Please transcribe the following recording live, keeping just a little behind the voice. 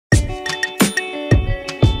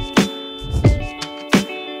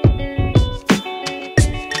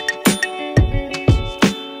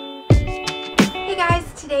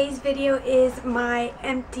video is my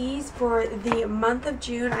empties for the month of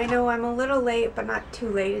June. I know I'm a little late, but not too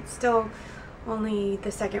late. It's still only the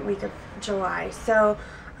second week of July. So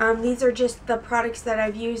these are just the products that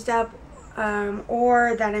I've used up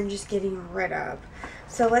or that I'm just getting rid of.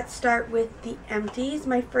 So let's start with the empties.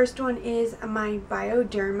 My first one is my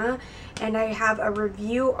Bioderma, and I have a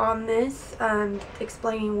review on this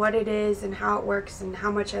explaining what it is and how it works and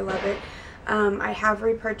how much I love it. I have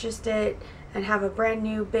repurchased it and have a brand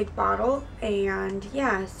new big bottle, and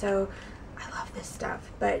yeah, so I love this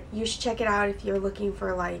stuff. But you should check it out if you're looking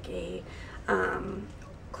for like a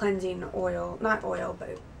cleansing oil, not oil,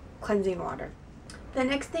 but cleansing water. The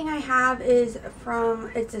next thing I have is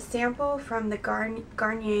it's a sample from the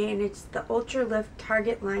Garnier, and it's the Ultra Lift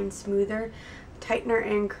Target Line Smoother Tightener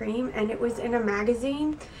and Cream, and it was in a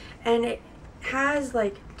magazine, and it has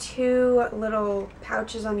like two little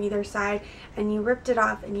pouches on either side, and you ripped it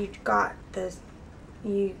off and you got the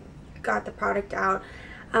product out.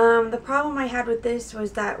 The problem I had with this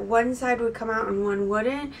was that one side would come out and one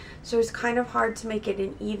wouldn't, so it was kind of hard to make it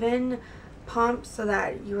an even pump so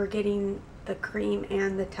that you were getting the cream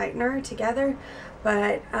and the tightener together.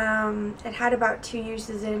 But it had about 2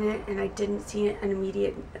 uses in it, and I didn't see an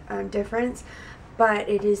immediate difference, but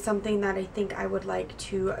it is something that I think I would like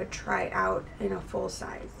to try out in a full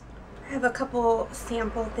size. I have a couple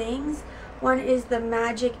sample things. One is the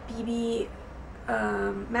Magic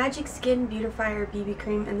Skin Beautifier BB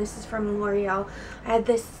Cream, and this is from L'Oreal. I had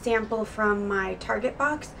this sample from my Target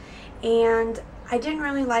box, and I didn't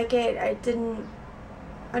really like it. It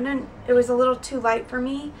was a little too light for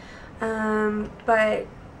me, but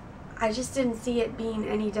I just didn't see it being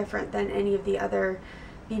any different than any of the other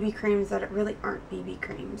BB creams that really aren't BB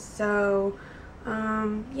creams. So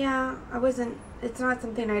yeah, it's not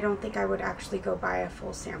something I don't think I would actually go buy a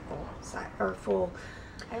full sample or full.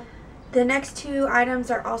 The next two items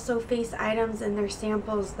are also face items, and they're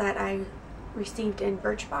samples that I received in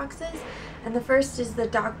Birch boxes. And the first is the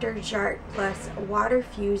Dr. Jart Plus Water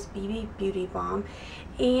Fuse BB Beauty Balm,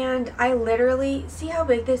 and I literally, see how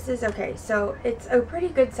big this is? Okay, so it's a pretty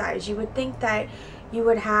good size. You would think that you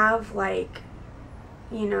would have like,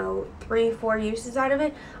 you know, 3-4 uses out of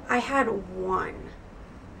it. I had one.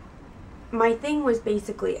 My thing was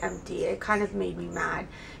basically empty. It kind of made me mad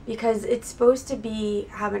because it's supposed to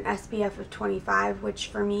have an SPF of 25, which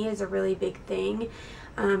for me is a really big thing,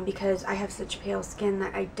 because I have such pale skin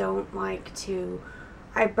that I don't like to,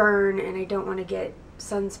 I burn and I don't want to get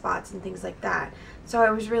sunspots and things like that. So I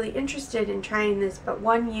was really interested in trying this, but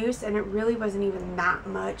one use, and it really wasn't even that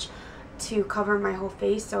much to cover my whole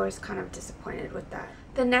face, so I was kind of disappointed with that.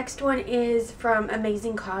 The next one is from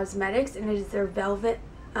Amazing Cosmetics, and it is their Velvet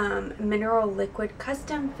Mineral Liquid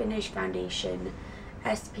Custom Finish Foundation,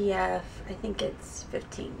 SPF, I think it's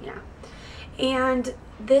 15, yeah. And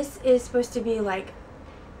this is supposed to be like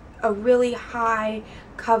a really high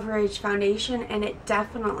coverage foundation, and it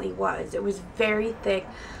definitely was. It was very thick.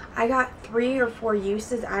 I got 3 or 4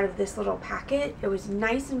 uses out of this little packet. It was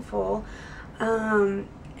nice and full,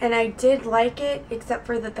 and I did like it, except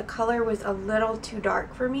for that the color was a little too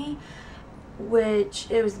dark for me,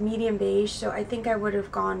 which it was medium beige, so I think I would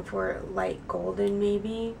have gone for light golden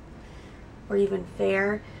maybe, or even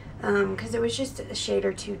fair, because it was just a shade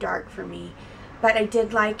or too dark for me. But I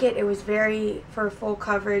did like it. It was very, for full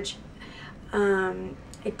coverage,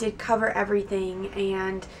 it did cover everything,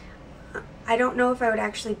 and I don't know if I would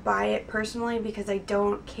actually buy it personally because I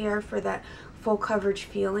don't care for that full coverage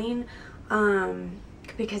feeling,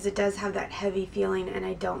 because it does have that heavy feeling, and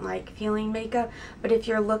I don't like feeling makeup. But if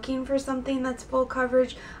you're looking for something that's full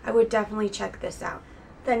coverage, I would definitely check this out.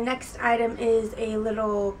 The next item is a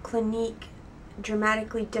little Clinique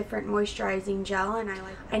Dramatically Different Moisturizing Gel, and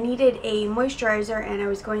I needed a moisturizer, and I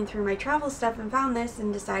was going through my travel stuff and found this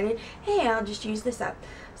and decided, hey, I'll just use this up.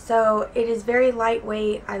 So it is very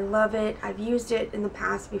lightweight. I love it. I've used it in the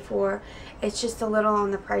past before. It's just a little on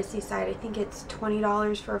the pricey side. I think it's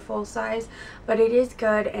 $20 for a full size, but it is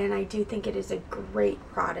good, and I do think it is a great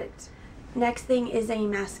product. Next thing is a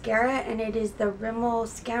mascara, and it is the Rimmel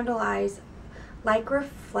Scandaleyes Lycra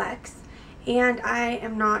Flex, and I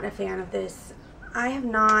am not a fan of this.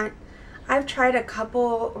 I've tried a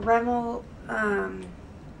couple Rimmel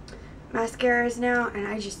mascaras now, and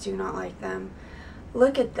I just do not like them.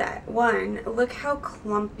 Look at that one. Look how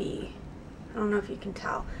clumpy. I don't know if you can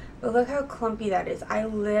tell, but look how clumpy that is. I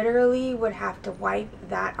literally would have to wipe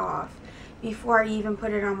that off before I even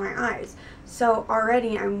put it on my eyes. So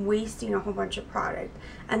already I'm wasting a whole bunch of product,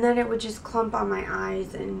 and then it would just clump on my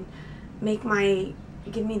eyes and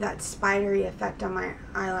give me that spidery effect on my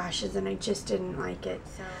eyelashes, and I just didn't like it.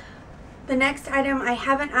 So The next item I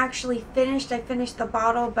haven't actually finished. I finished the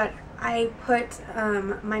bottle, but I put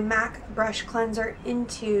my MAC brush cleanser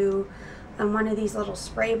into one of these little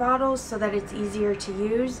spray bottles so that it's easier to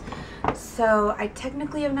use. So I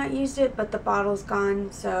technically have not used it, but the bottle's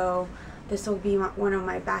gone, so this will be one of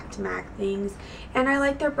my back to MAC things. And I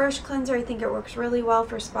like their brush cleanser. I think it works really well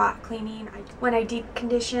for spot cleaning. When I deep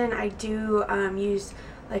condition, I do use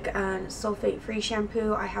like a sulfate-free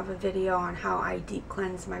shampoo. I have a video on how I deep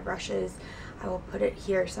cleanse my brushes. I will put it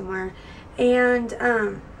here somewhere. And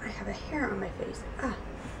I have a hair on my face.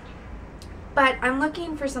 But I'm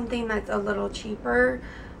looking for something that's a little cheaper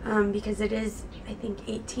because it is, I think,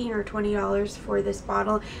 $18 or $20 for this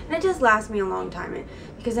bottle. And it does last me a long time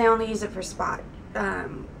because I only use it for spot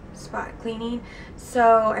cleaning.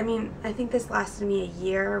 So, I mean, I think this lasted me a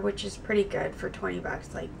year, which is pretty good for 20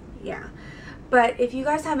 bucks. Like, yeah. But if you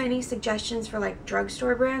guys have any suggestions for like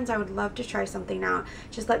drugstore brands, I would love to try something out.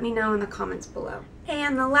 Just let me know in the comments below.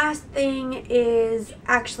 And the last thing is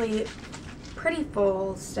actually pretty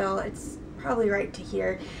full still. It's probably right to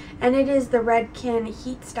here. And it is the Redken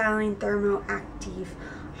Heat Styling Thermo Active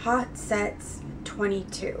Hot Sets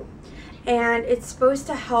 22. And it's supposed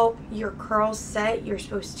to help your curls set. You're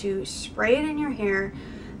supposed to spray it in your hair,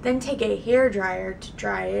 then take a hair dryer to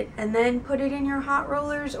dry it, and then put it in your hot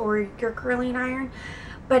rollers or your curling iron.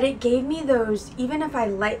 But it gave me those, even if I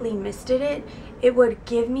lightly misted it, it would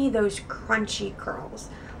give me those crunchy curls.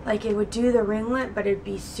 Like it would do the ringlet, but it'd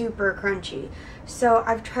be super crunchy. So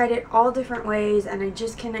I've tried it all different ways and I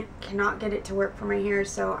just cannot get it to work for my hair,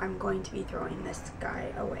 so I'm going to be throwing this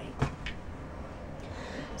guy away.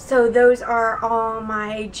 So those are all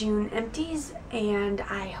my June empties, and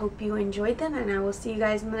I hope you enjoyed them, and I will see you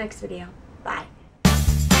guys in the next video.